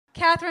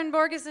Catherine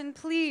Borgeson,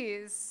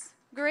 please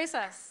grace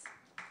us.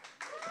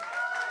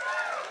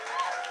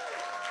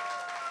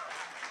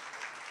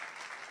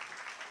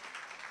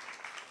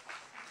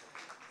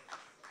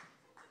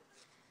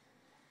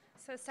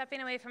 So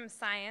stepping away from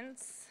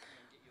science.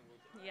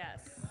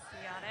 Yes, you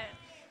got it.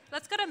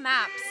 Let's go to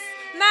maps.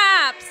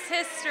 Maps,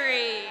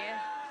 history.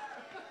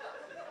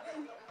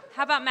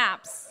 How about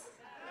maps?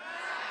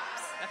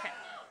 Okay.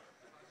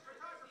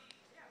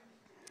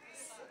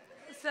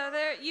 So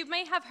you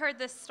may have heard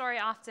this story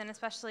often,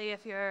 especially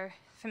if you're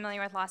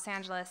familiar with Los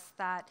Angeles,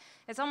 that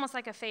it's almost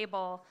like a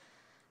fable.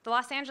 The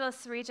Los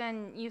Angeles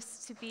region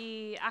used to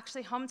be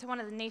actually home to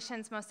one of the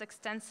nation's most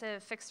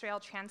extensive fixed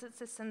rail transit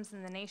systems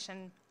in the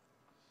nation.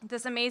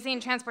 This amazing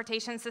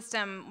transportation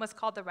system was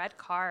called the Red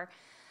Car.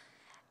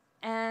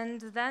 And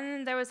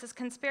then there was this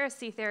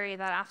conspiracy theory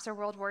that after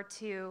World War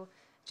II,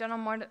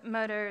 General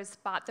Motors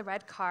bought the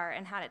Red Car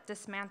and had it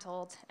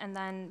dismantled and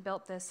then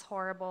built this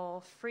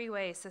horrible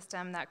freeway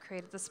system that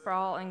created the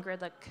sprawl and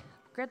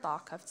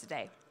gridlock of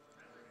today.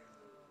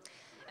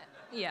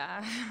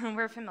 Yeah,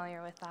 we're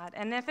familiar with that.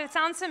 And if it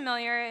sounds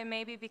familiar, it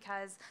may be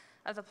because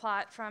of the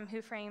plot from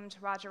Who Framed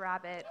Roger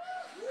Rabbit,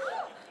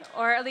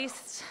 or at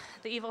least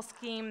the evil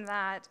scheme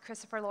that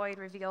Christopher Lloyd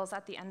reveals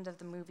at the end of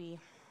the movie.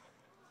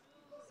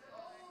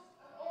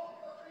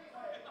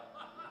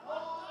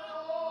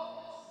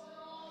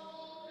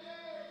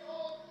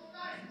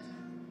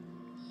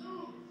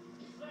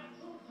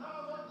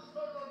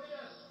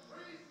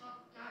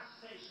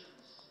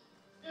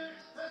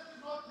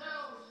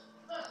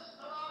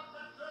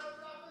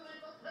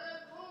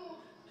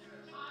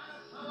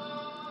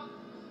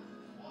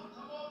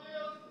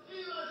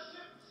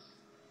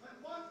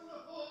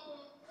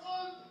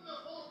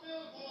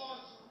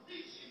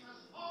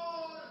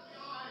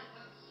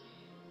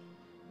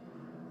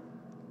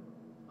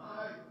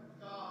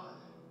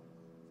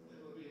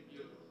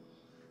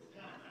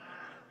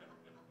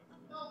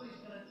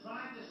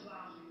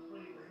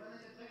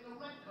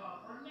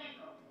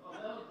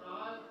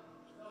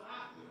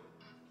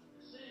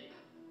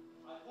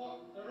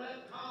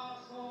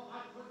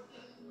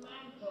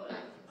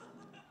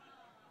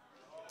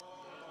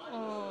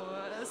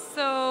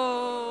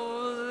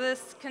 So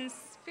this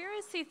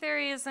conspiracy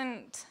theory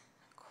isn't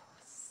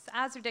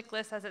as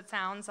ridiculous as it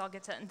sounds. I'll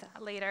get to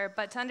that later.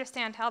 But to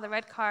understand how the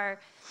Red Car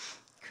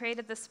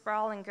created the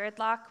sprawl and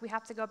gridlock, we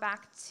have to go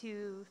back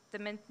to the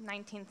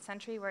mid-19th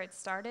century where it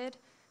started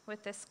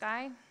with this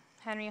guy,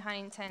 Henry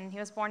Huntington. He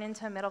was born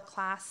into a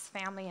middle-class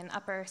family in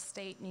upper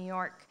state New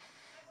York.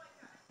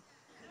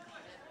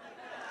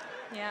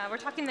 Yeah, we're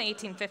talking the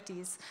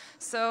 1850s.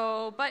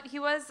 So, but he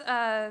was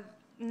a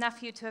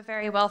nephew to a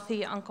very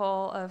wealthy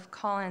uncle of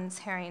Collins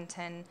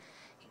Harrington.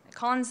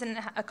 Collis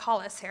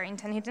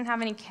Harrington. He didn't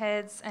have any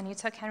kids, and he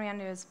took Henry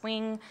under his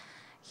wing.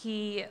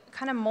 He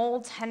kind of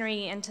molds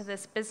Henry into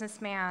this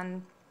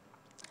businessman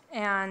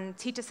and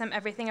teaches him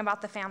everything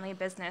about the family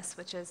business,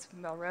 which is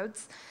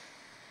railroads.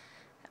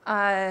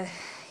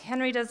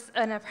 Henry does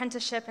an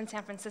apprenticeship in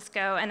San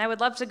Francisco, and I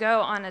would love to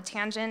go on a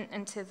tangent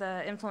into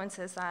the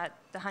influences that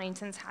the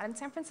Huntingtons had in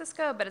San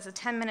Francisco, but it's a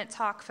 10-minute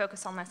talk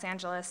focused on Los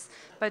Angeles.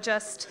 But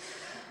just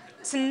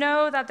to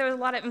know that there was a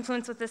lot of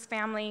influence with this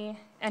family,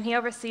 and he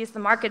oversees the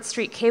Market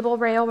Street Cable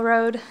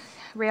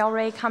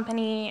Railway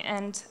Company,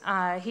 and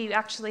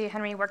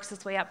Henry works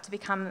his way up to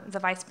become the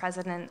vice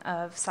president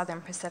of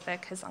Southern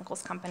Pacific, his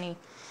uncle's company.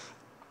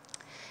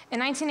 In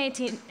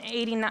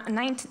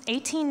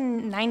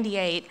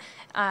 1898,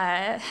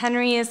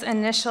 Henry's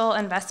initial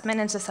investment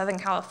into Southern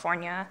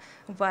California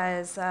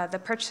was the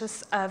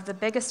purchase of the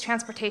biggest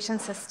transportation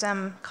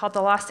system called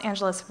the Los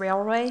Angeles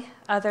Railway,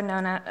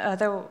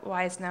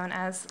 otherwise known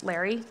as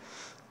Larry.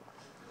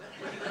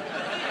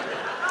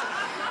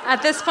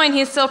 At this point,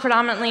 he's still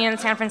predominantly in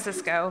San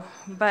Francisco,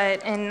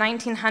 but in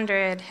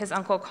 1900, his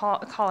uncle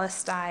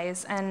Collis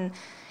dies, and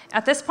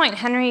at this point,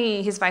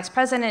 Henry, he's vice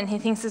president, he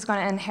thinks he's going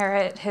to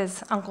inherit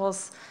his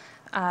uncle's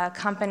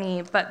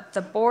company, but the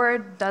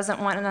board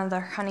doesn't want another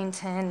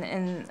Huntington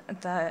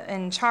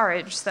in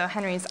charge, so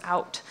Henry's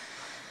out.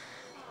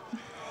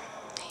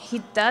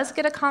 He does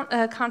get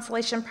a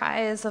consolation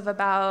prize of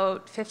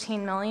about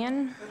 $15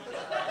 million,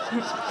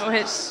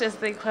 which is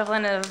the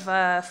equivalent of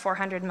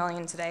 400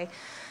 million today.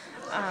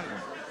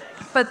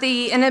 But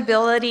the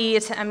inability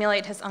to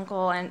emulate his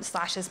uncle and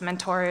 / his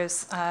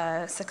mentor's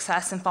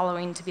success in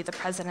following to be the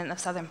president of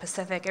Southern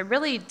Pacific, it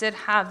really did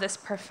have this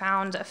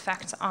profound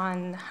effect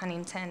on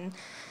Huntington.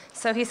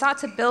 So he sought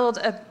to build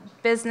a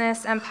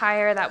business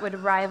empire that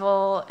would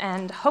rival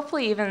and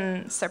hopefully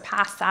even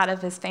surpass that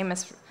of his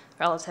famous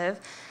relative.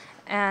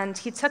 And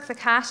he took the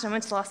cash and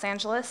went to Los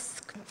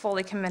Angeles,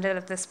 fully committed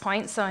at this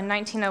point. So in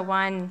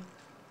 1901,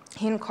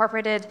 he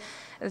incorporated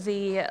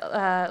the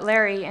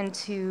Larry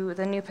into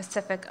the new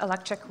Pacific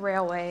Electric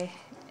Railway,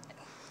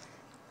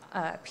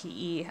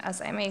 PE,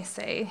 as I may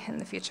say in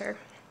the future.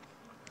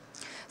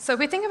 So if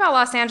we think about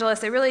Los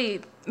Angeles, it really,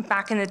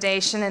 back in the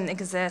day, shouldn't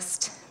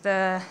exist.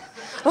 The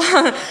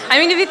I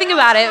mean, if you think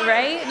about it,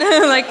 right?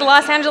 Like the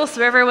Los Angeles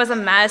River was a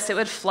mess. It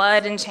would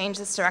flood and change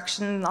its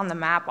direction on the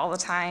map all the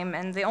time.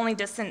 And the only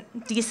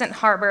decent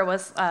harbor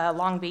was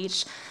Long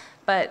Beach.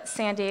 But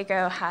San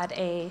Diego had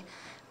a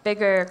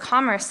bigger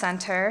commerce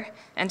center,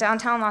 and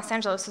downtown Los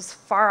Angeles was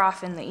far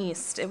off in the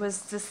east. It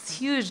was this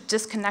huge,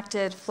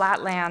 disconnected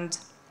flatland.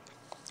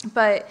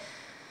 But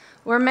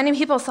where many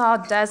people saw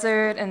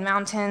desert and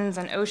mountains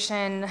and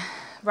ocean,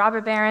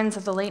 robber barons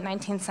of the late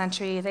 19th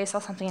century, they saw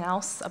something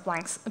else, a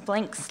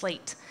blank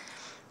slate.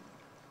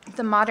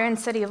 The modern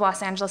city of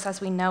Los Angeles as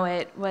we know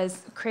it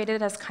was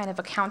created as kind of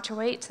a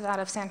counterweight to that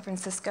of San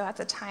Francisco at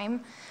the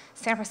time.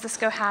 San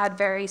Francisco had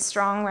very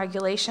strong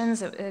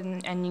regulations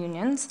and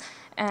unions,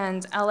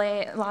 and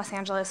Los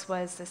Angeles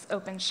was this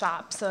open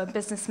shop. So a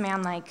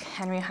businessman like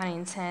Henry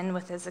Huntington,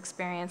 with his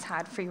experience,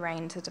 had free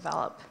rein to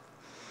develop.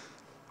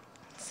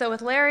 So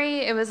with Larry,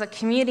 it was a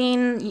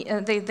commuting,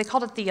 they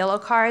called it the yellow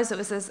cars. It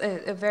was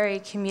a very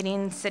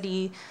commuting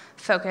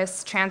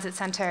city-focused transit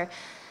center.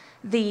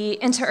 The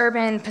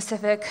interurban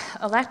Pacific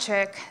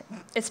Electric,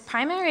 its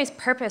primary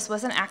purpose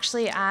wasn't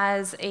actually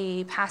as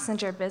a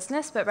passenger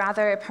business, but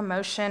rather a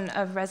promotion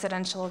of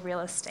residential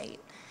real estate.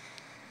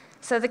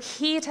 So the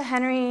key to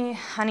Henry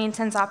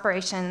Huntington's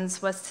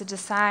operations was to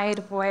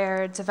decide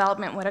where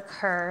development would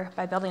occur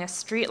by building a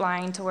street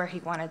line to where he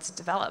wanted to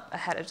develop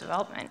ahead of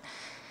development.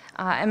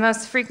 And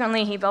most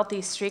frequently, he built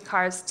these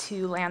streetcars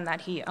to land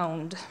that he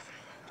owned.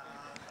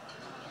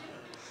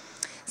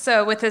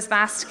 So with his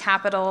vast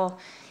capital,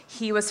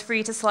 he was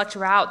free to select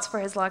routes for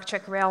his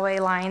electric railway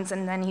lines,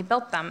 and then he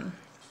built them.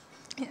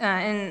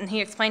 And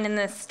he explained in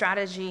this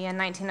strategy in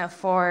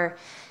 1904,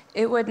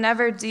 it would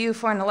never do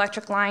for an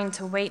electric line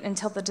to wait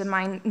until the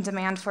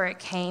demand for it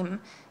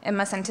came. It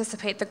must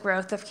anticipate the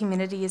growth of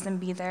communities and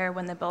be there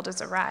when the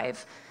builders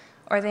arrive.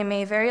 Or they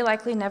may very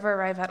likely never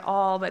arrive at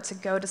all, but to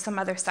go to some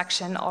other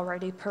section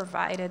already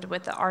provided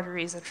with the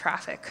arteries of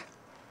traffic.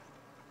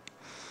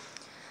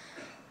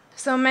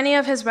 So many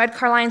of his red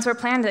car lines were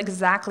planned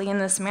exactly in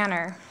this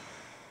manner.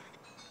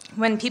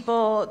 When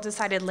people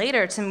decided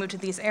later to move to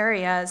these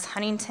areas,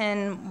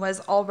 Huntington was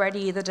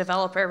already the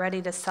developer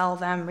ready to sell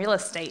them real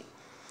estate.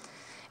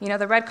 You know,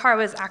 the red car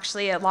was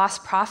actually a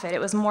lost profit. It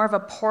was more of a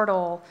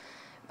portal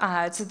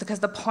because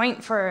the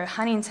point for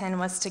Huntington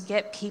was to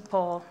get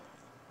people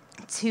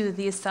to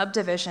these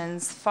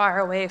subdivisions far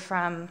away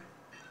from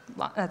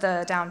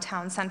the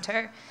downtown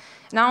center.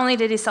 Not only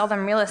did he sell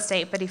them real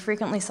estate, but he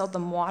frequently sold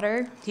them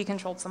water. He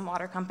controlled some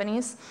water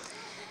companies.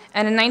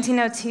 And in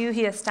 1902,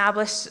 he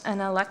established an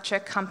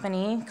electric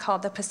company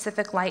called the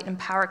Pacific Light and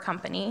Power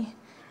Company.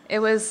 It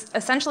was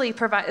essentially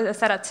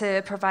set up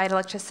to provide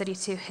electricity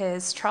to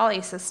his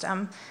trolley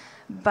system,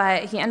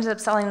 but he ended up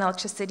selling the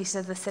electricity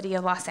to the city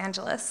of Los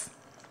Angeles.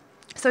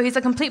 So he's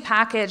a complete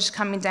package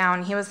coming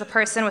down. He was the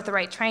person with the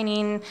right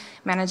training,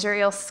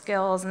 managerial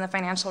skills, and the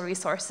financial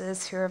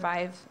resources who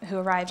arrived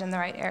in the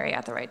right area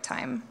at the right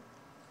time.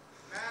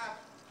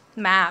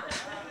 Map.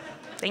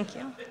 Thank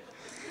you.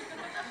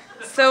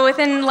 So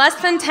within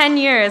less than 10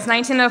 years,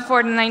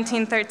 1904 to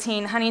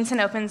 1913,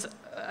 Huntington opens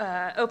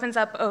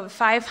up over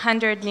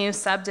 500 new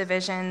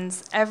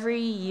subdivisions every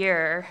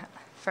year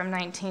from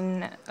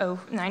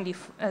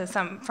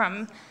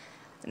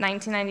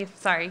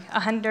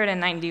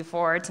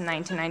 194 to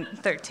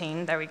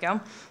 1913. There we go.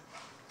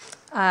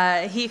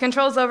 He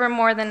controls over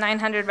more than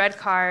 900 red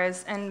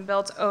cars and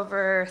built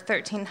over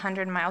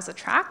 1,300 miles of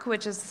track,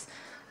 which is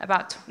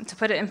about, to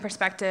put it in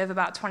perspective,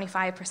 about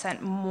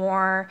 25%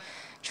 more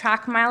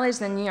track mileage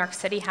than New York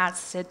City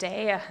has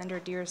today,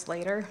 100 years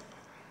later.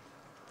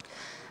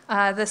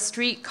 The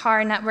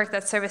streetcar network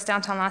that serviced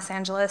downtown Los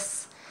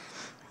Angeles,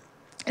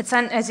 it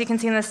sent, as you can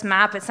see in this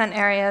map, it sent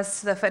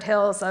areas to the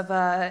foothills of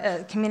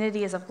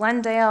communities of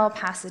Glendale,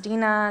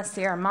 Pasadena,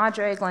 Sierra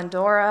Madre,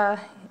 Glendora,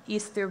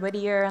 east through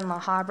Whittier and La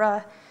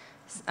Habra.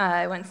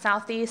 It went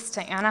southeast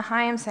to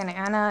Anaheim, Santa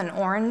Ana, and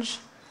Orange.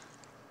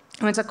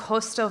 It went to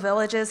coastal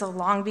villages of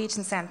Long Beach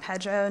and San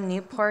Pedro,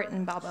 Newport,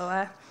 and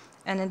Balboa.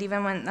 And it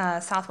even went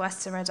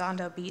southwest to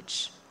Redondo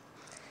Beach.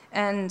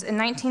 And in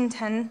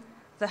 1910,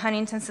 the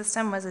Huntington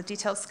system was a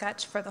detailed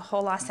sketch for the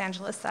whole Los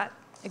Angeles that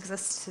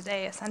exists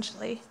today,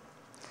 essentially.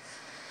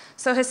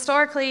 So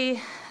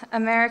historically,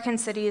 American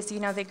cities, you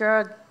know, they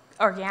grow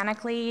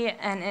organically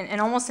and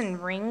almost in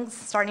rings,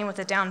 starting with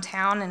the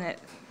downtown, and it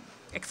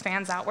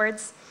expands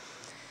outwards.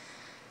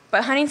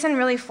 But Huntington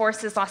really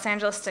forces Los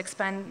Angeles to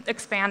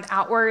expand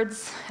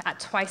outwards at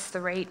twice the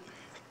rate.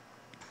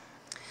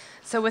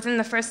 So within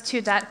the first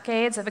 2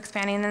 decades of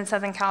expanding in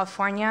Southern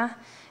California,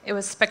 it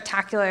was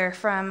spectacular.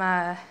 From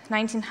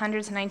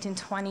 1900 to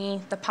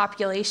 1920, the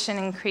population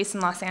increased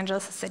in Los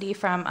Angeles City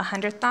from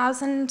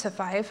 100,000 to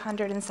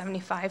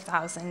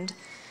 575,000.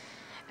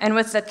 And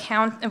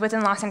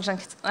within Los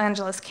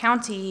Angeles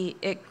County,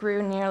 it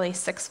grew nearly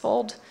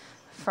 6-fold,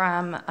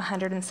 from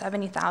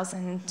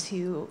 170,000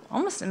 to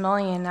almost 1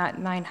 million at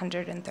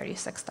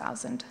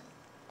 936,000.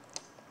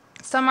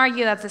 Some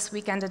argue that this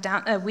weakened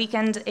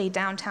a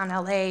downtown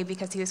LA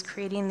because he was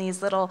creating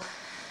these little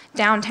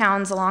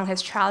downtowns along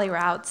his trolley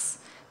routes.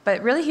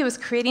 But really, he was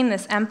creating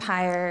this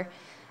empire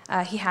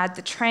He had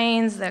the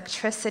trains, the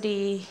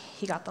electricity,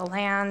 he got the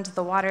land,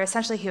 the water.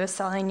 Essentially, he was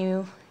selling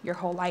you your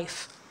whole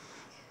life.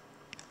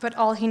 But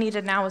all he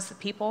needed now was the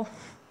people.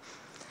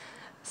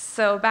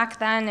 So back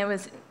then, it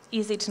was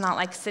easy to not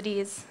like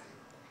cities.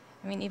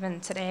 I mean, even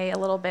today a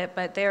little bit,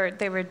 but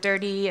they were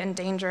dirty and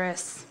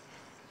dangerous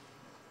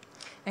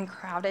and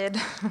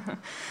crowded.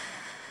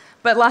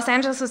 But Los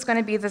Angeles was going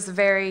to be this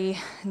very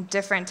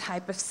different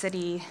type of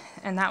city,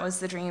 and that was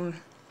the dream.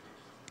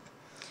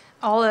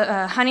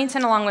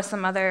 Huntington, along with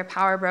some other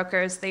power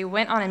brokers, they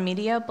went on a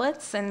media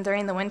blitz, and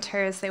during the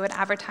winters, they would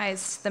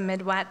advertise the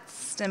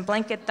Midwest and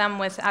blanket them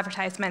with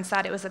advertisements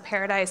that it was a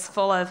paradise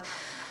full of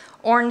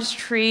orange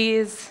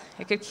trees,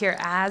 it could cure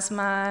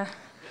asthma,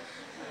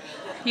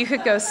 you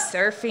could go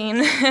surfing,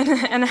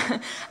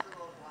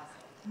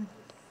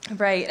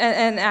 right,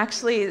 and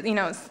actually, you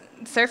know,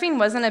 surfing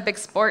wasn't a big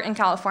sport in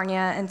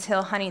California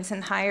until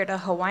Huntington hired a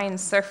Hawaiian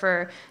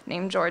surfer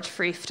named George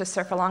Freef to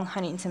surf along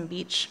Huntington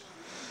Beach.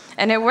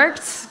 And it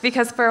worked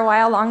because for a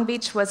while Long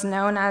Beach was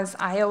known as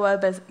Iowa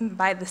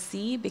by the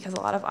sea because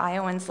a lot of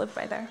Iowans lived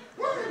by there.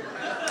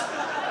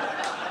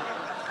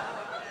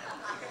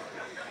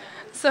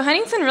 So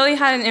Huntington really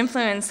had an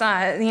influence,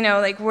 you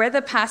know, like where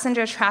the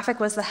passenger traffic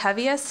was the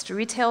heaviest,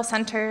 retail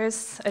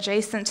centers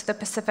adjacent to the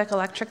Pacific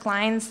Electric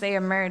lines, they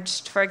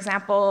emerged. For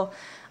example,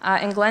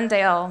 in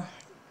Glendale,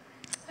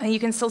 you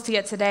can still see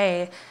it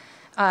today,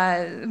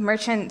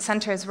 merchant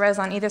centers rose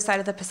on either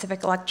side of the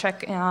Pacific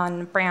Electric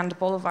on Brand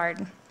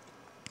Boulevard.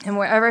 And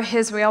wherever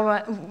his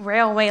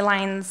railway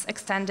lines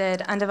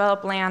extended,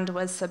 undeveloped land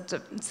was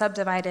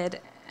subdivided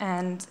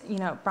and, you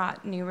know,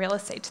 brought new real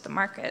estate to the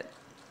market.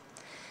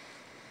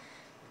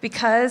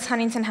 Because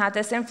Huntington had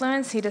this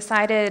influence, he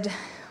decided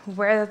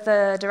where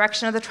the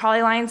direction of the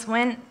trolley lines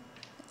went,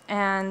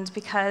 and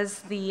because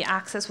the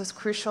axis was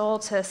crucial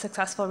to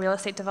successful real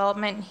estate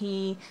development,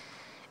 he,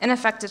 in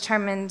effect,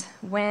 determined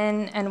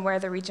when and where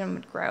the region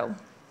would grow.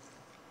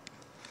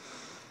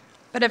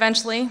 But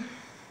eventually,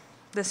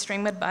 the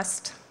stream would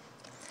bust.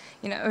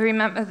 You know,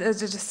 remember,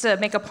 just to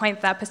make a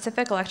point, that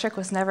Pacific Electric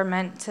was never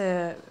meant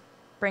to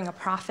bring a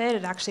profit.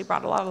 It actually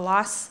brought a lot of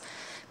loss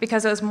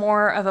because it was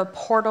more of a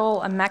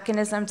portal, a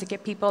mechanism to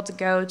get people to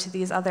go to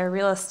these other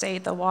real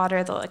estate, the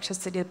water, the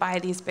electricity, to buy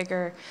these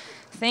bigger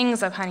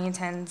things of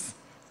Huntington's.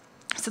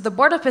 So the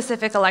board of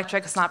Pacific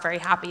Electric is not very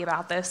happy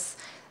about this.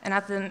 And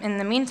in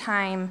the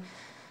meantime,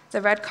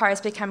 the red car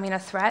is becoming a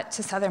threat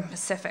to Southern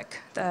Pacific,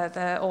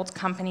 the old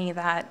company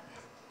that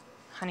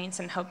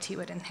Huntington hoped he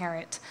would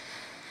inherit.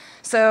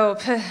 So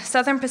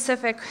Southern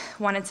Pacific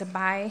wanted to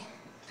buy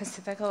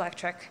Pacific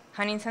Electric.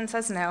 Huntington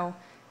says no,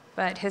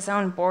 but his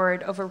own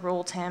board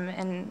overruled him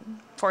and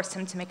forced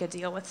him to make a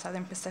deal with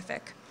Southern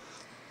Pacific.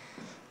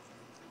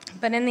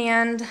 But in the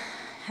end,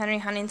 Henry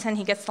Huntington,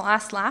 he gets the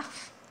last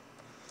laugh.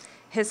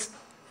 His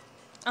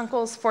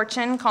uncle's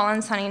fortune,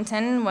 Collins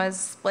Huntington, was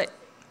split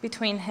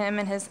between him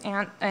and his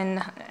aunt, and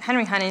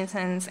Henry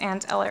Huntington's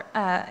aunt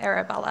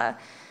Arabella.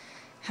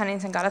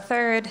 Huntington got a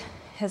third,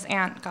 his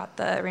aunt got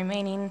the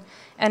remaining.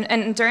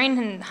 And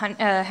during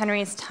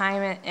Henry's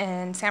time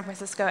in San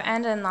Francisco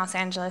and in Los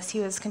Angeles, he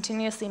was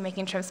continuously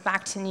making trips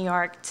back to New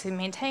York to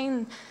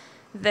maintain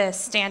this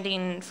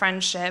standing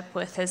friendship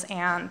with his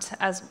aunt,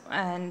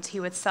 and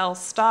he would sell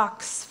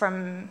stocks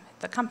from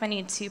the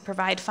company to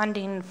provide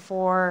funding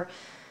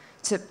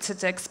to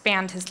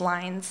expand his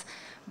lines.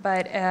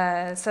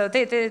 But so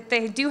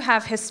they do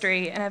have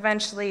history, and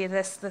eventually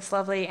this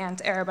lovely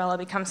Aunt Arabella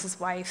becomes his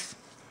wife.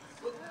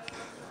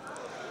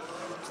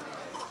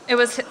 It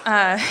was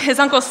his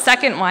uncle's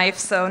second wife,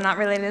 so not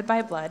related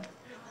by blood.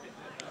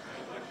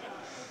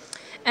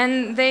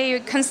 And they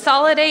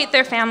consolidate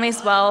their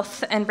family's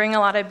wealth and bring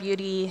a lot of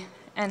beauty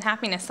and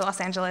happiness to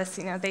Los Angeles.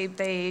 You know,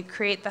 they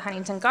create the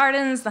Huntington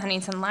Gardens, the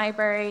Huntington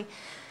Library.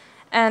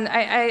 And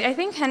I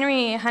think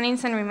Henry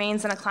Huntington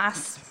remains in a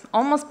class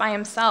almost by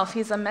himself.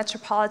 He's a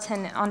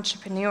metropolitan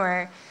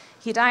entrepreneur.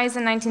 He dies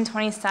in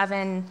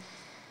 1927.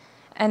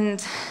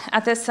 And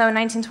at this, so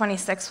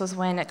 1926 was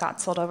when it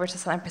got sold over to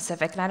Southern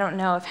Pacific. And I don't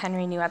know if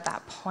Henry knew at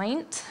that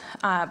point,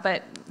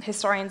 but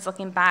historians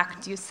looking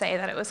back do say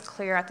that it was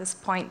clear at this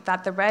point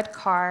that the red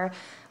car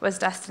was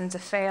destined to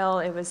fail.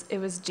 It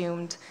was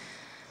doomed.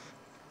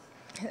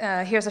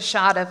 Here's a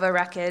shot of a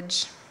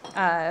wreckage.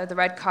 The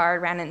red car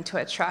ran into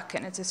a truck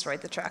and it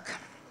destroyed the truck.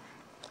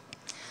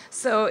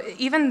 So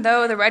even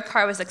though the red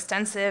car was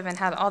extensive and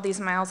had all these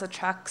miles of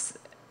tracks,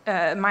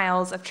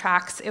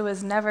 it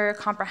was never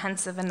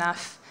comprehensive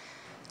enough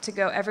to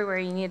go everywhere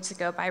you needed to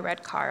go by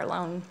red car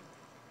alone.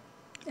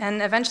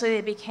 And eventually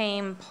they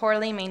became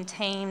poorly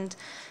maintained.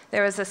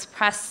 There was this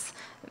press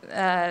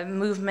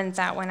movement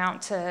that went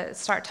out to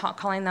start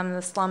calling them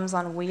the slums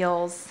on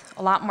wheels.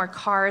 A lot more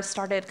cars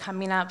started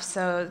coming up,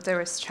 so there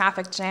was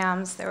traffic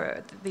jams. There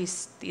were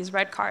these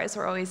red cars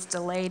were always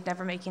delayed,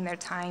 never making their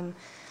time.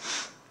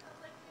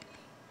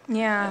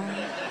 Yeah.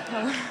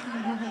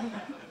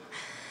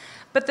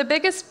 But the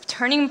biggest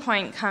turning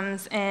point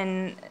comes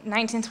in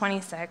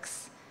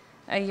 1926,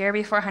 a year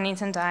before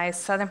Huntington dies.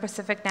 Southern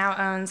Pacific now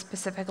owns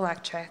Pacific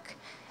Electric,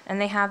 And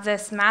they have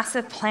this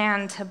massive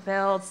plan to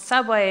build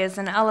subways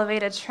and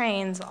elevated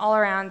trains all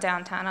around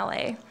downtown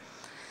LA.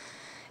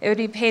 It would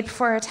be paid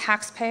for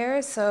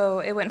taxpayers, so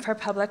it went for a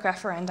public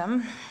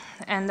referendum,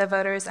 and the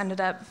voters ended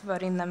up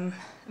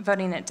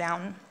voting it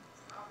down.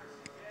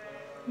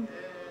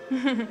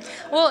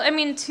 Well, I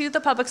mean, to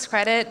the public's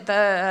credit,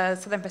 the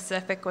Southern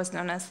Pacific was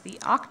known as the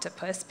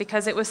octopus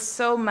because it was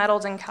so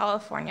meddled in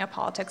California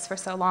politics for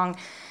so long.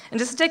 And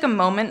just to take a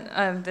moment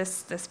of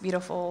this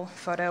beautiful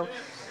photo,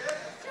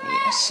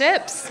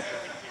 ships,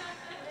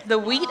 the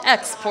wheat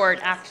export,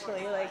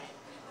 actually, like,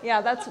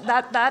 yeah,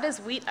 that is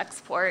wheat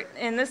export.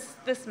 And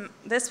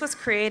this was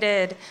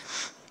created,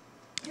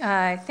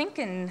 I think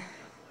in,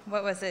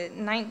 what was it,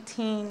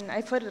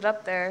 I put it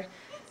up there,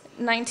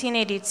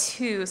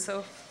 1982,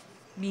 so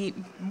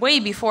way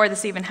before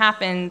this even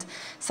happened.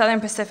 Southern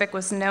Pacific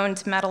was known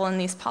to meddle in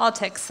these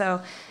politics,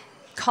 so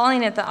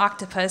calling it the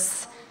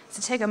octopus,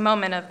 to take a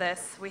moment of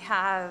this, we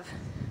have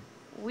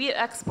wheat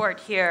export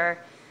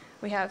here,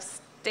 we have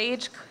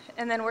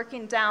and then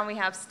working down, we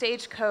have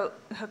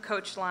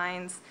stagecoach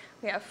lines,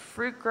 we have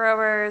fruit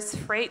growers,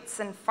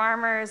 freights and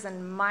farmers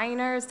and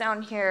miners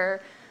down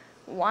here,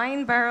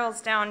 wine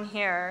barrels down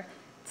here,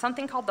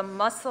 something called the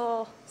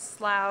Mussel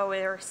Slough,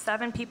 where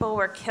 7 people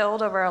were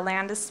killed over a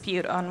land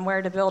dispute on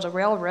where to build a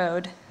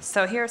railroad.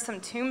 So here are some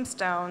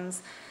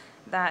tombstones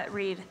that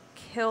read,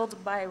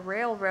 "Killed by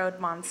Railroad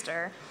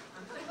Monster."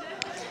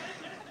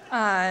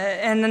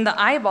 And then the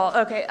eyeball.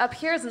 Okay, up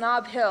here's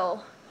Nob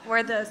Hill,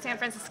 where the San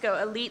Francisco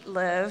elite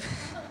live,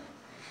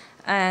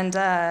 and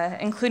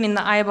including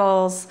the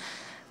eyeballs,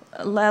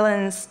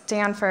 Leland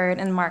Stanford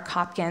and Mark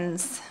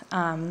Hopkins.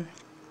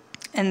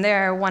 And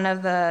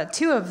they're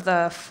two of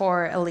the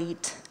 4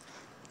 elite,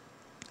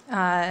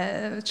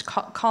 which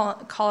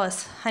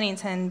Collis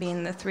Huntington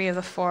being the 3 of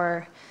the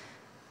 4,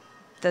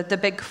 the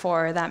big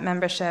 4, that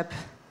membership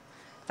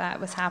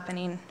that was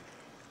happening.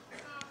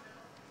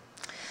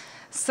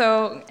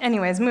 So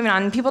anyways, moving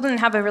on, people didn't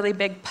have a really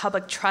big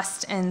public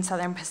trust in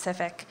Southern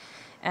Pacific,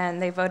 and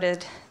they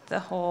voted the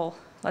whole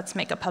let's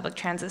make a public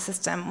transit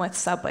system with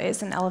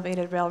subways and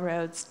elevated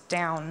railroads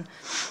down.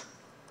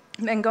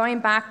 And going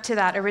back to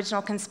that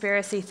original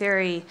conspiracy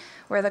theory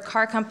where the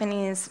car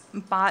companies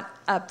bought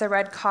up the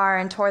red car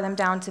and tore them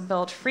down to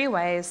build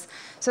freeways,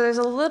 so there's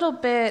a little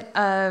bit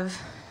of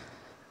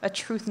a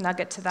truth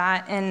nugget to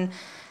that. In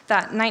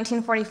that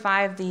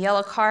 1945, the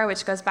yellow car,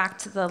 which goes back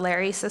to the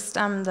Larry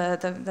system,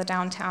 the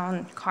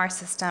downtown car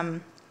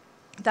system,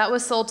 that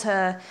was sold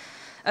to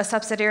a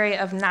subsidiary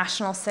of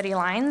National City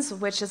Lines,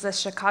 which is a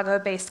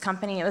Chicago-based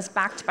company. It was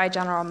backed by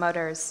General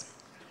Motors.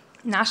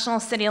 National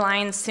City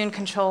Lines soon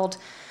controlled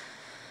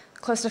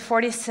close to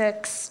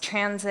 46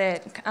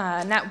 transit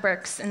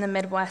networks in the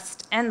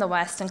Midwest and the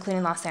West,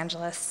 including Los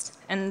Angeles.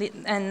 And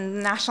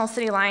National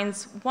City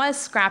Lines was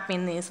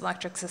scrapping these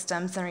electric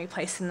systems and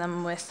replacing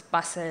them with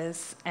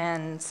buses,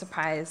 and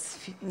surprise,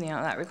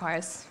 that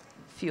requires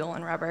fuel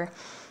and rubber.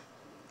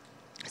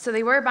 So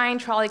they were buying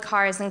trolley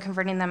cars and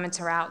converting them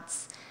into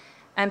routes.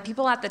 And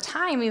people at the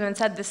time even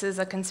said, this is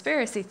a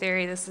conspiracy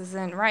theory, this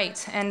isn't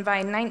right. And by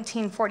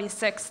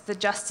 1946, the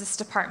Justice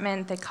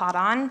Department, they caught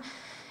on.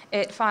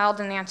 It filed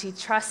an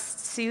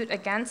antitrust suit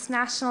against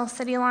National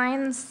City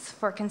Lines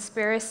for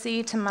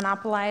conspiracy to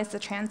monopolize the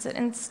transit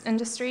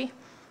industry.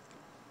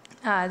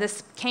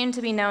 This came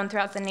to be known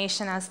throughout the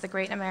nation as the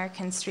Great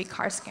American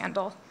Streetcar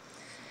Scandal.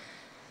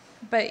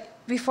 But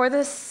before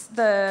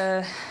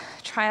the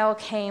trial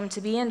came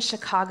to be in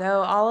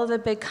Chicago, all of the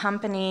big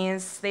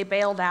companies, they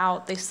bailed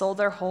out, they sold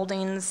their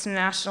holdings to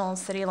National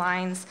City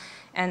Lines,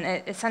 and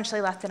it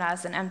essentially left it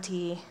as an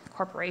empty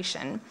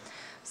corporation.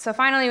 So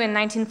finally, in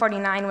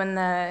 1949, when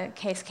the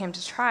case came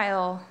to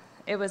trial,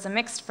 it was a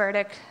mixed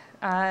verdict,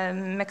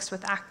 mixed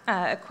with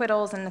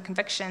acquittals and the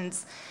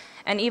convictions.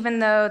 And even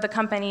though the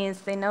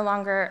companies, they no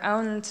longer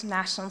owned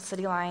National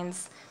City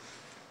Lines,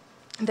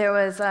 there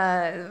was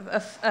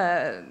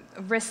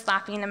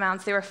wrist-slapping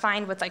amounts. They were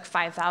fined with like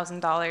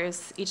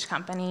 $5,000 each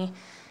company,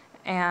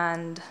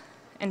 and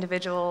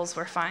individuals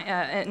were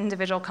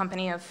individual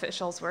company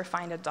officials were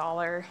fined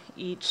 $1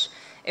 each.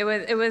 It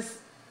was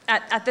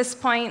at this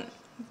point,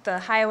 the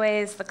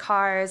highways, the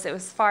cars, it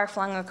was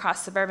far-flung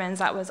across suburbans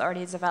that was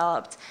already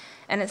developed.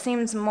 And it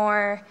seems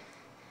more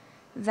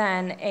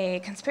than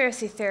a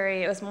conspiracy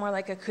theory, it was more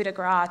like a coup de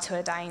grace to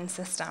a dying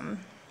system.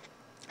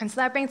 And so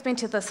that brings me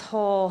to this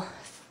whole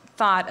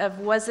thought of,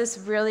 was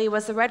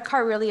the red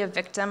car really a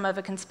victim of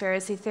a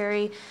conspiracy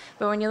theory?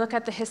 But when you look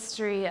at the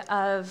history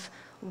of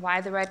why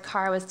the red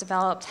car was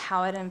developed,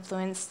 how it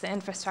influenced the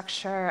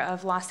infrastructure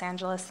of Los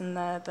Angeles and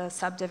the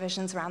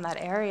subdivisions around that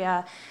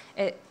area,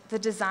 the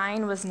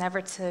design was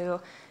never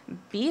to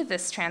be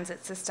this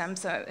transit system,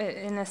 so it,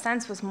 in a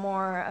sense, was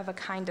more of a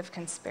kind of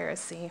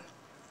conspiracy.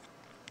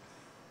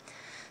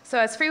 So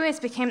as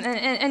freeways became,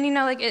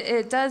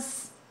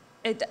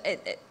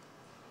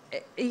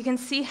 you can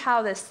see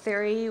how this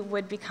theory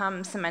would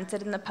become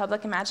cemented in the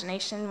public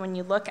imagination when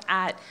you look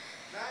at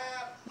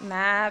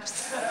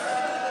maps.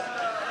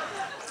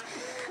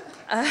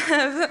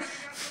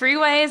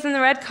 freeways and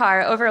the red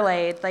car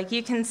overlaid. Like,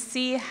 you can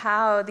see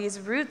how these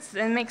routes,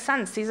 it makes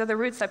sense. These are the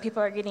routes that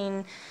people are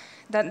getting,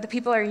 that the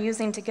people are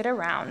using to get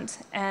around.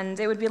 And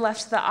it would be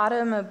left to the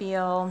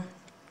automobile,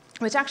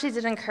 which actually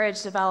did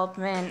encourage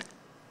development,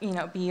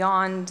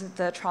 beyond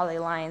the trolley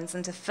lines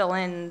and to fill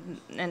in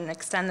and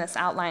extend this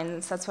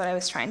outline. So that's what I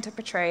was trying to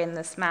portray in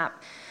this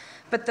map.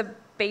 But the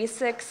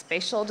basic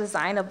spatial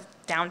design of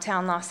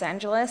downtown Los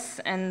Angeles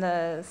and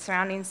the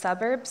surrounding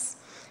suburbs,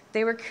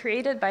 they were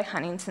created by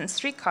Huntington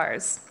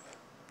streetcars.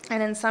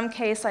 And in some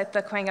case, like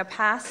the Cahuenga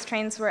Pass,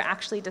 trains were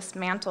actually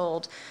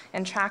dismantled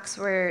and tracks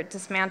were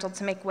dismantled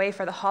to make way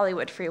for the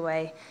Hollywood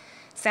freeway.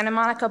 Santa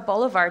Monica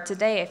Boulevard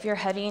today, if you're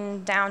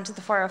heading down to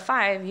the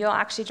 405, you'll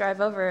actually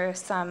drive over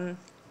some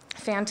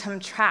phantom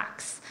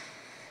tracks.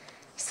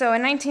 So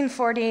in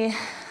 1940,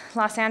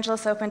 Los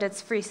Angeles opened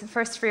its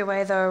first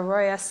freeway, the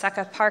Arroyo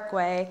Seca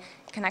Parkway.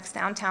 It connects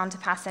downtown to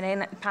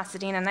Pasadena.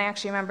 And I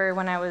actually remember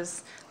when I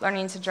was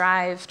learning to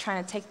drive,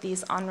 trying to take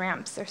these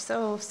on-ramps. They're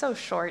so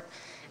short,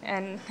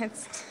 and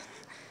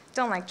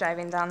don't like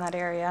driving down that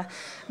area.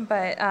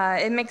 But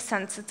it makes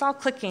sense. It's all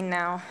clicking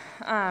now.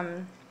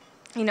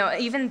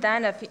 Even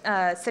then,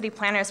 city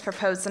planners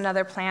proposed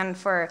another plan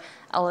for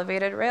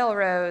elevated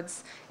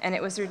railroads, and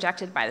it was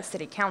rejected by the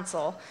city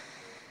council.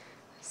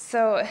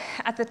 So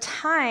at the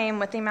time,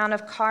 with the amount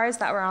of cars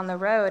that were on the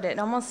road, it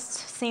almost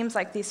seems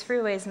like these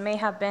freeways may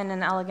have been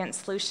an elegant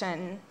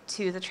solution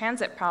to the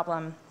transit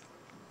problem.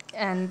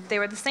 And they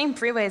were the same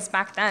freeways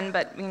back then,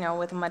 but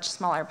with a much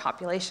smaller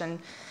population.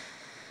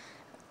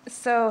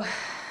 So,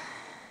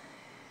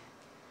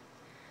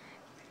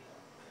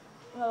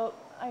 well,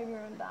 I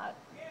ruined that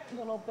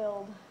little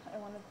build. I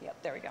wanted to be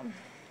up. There we go.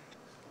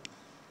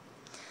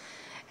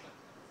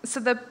 So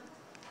the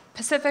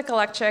Pacific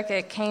Electric,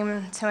 it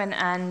came to an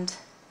end.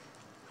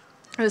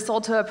 It was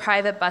sold to a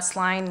private bus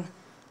line,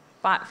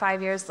 bought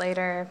 5 years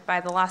later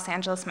by the Los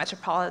Angeles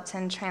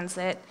Metropolitan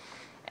Transit,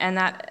 and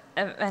that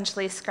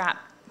eventually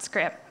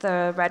scrapped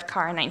the red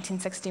car in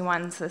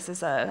 1961. So this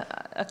is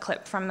a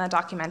clip from the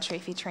documentary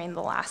featuring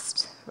the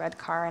last red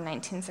car in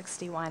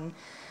 1961.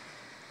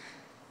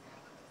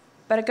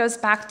 But it goes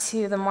back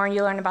to the more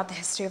you learn about the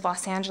history of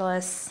Los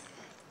Angeles,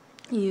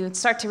 you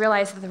start to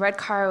realize that the red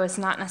car was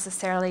not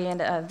necessarily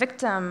a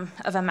victim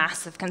of a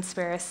massive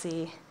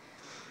conspiracy,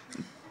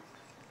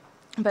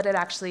 but it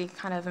actually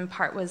kind of in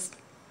part was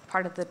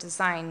part of the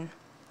design.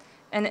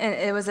 And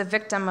it was a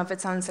victim of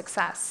its own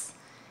success.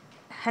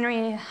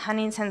 Henry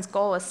Huntington's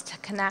goal was to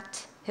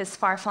connect his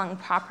far-flung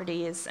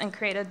properties and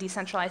create a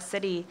decentralized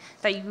city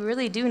that you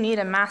really do need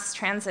a mass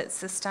transit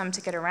system to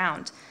get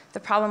around. The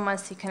problem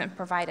was he couldn't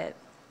provide it.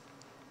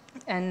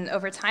 And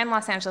over time,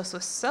 Los Angeles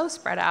was so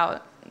spread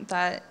out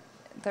that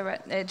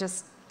it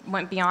just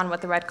went beyond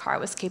what the red car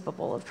was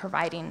capable of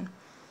providing.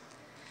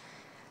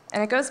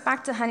 And it goes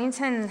back to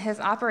Huntington. His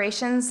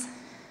operations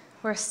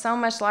were so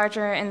much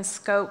larger in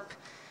scope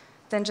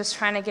than just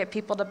trying to get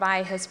people to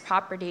buy his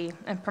property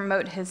and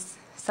promote his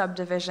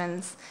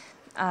subdivisions.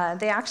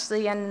 They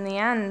actually, in the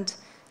end,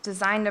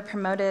 designed a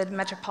promoted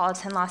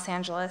metropolitan Los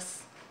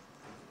Angeles.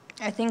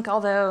 I think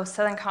although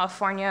Southern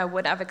California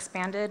would have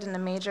expanded in a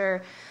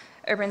major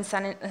urban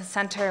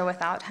center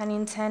without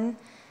Huntington,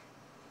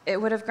 it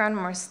would have grown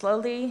more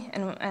slowly,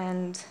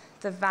 and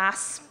the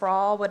vast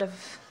sprawl would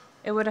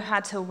have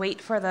had to wait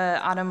for the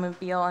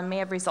automobile and may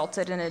have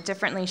resulted in a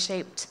differently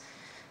shaped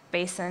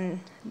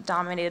basin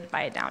dominated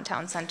by a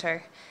downtown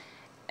center.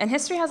 And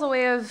history has a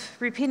way of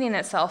repeating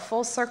itself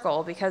full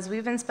circle, because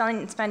we've been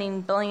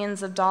spending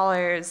billions of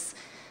dollars,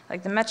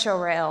 like the Metro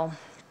Rail.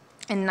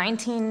 In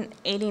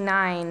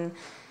 1989,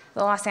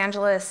 the Los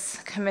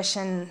Angeles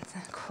Commission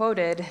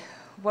quoted,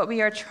 "What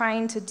we are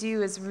trying to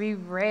do is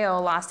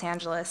re-rail Los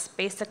Angeles."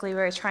 Basically,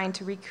 we're trying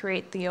to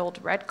recreate the old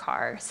red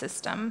car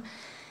system.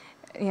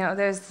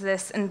 There's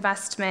this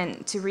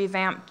investment to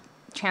revamp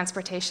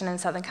transportation in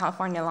Southern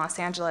California and Los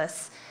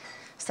Angeles,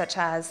 such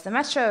as the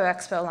Metro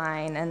Expo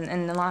line and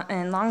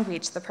in Long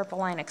Beach, the Purple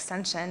Line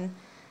extension.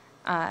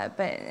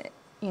 But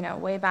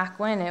way back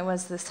when, it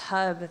was this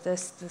hub, the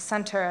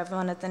center of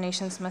one of the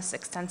nation's most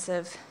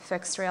extensive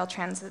fixed rail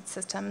transit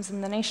systems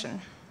in the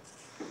nation.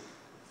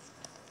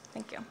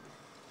 Thank you.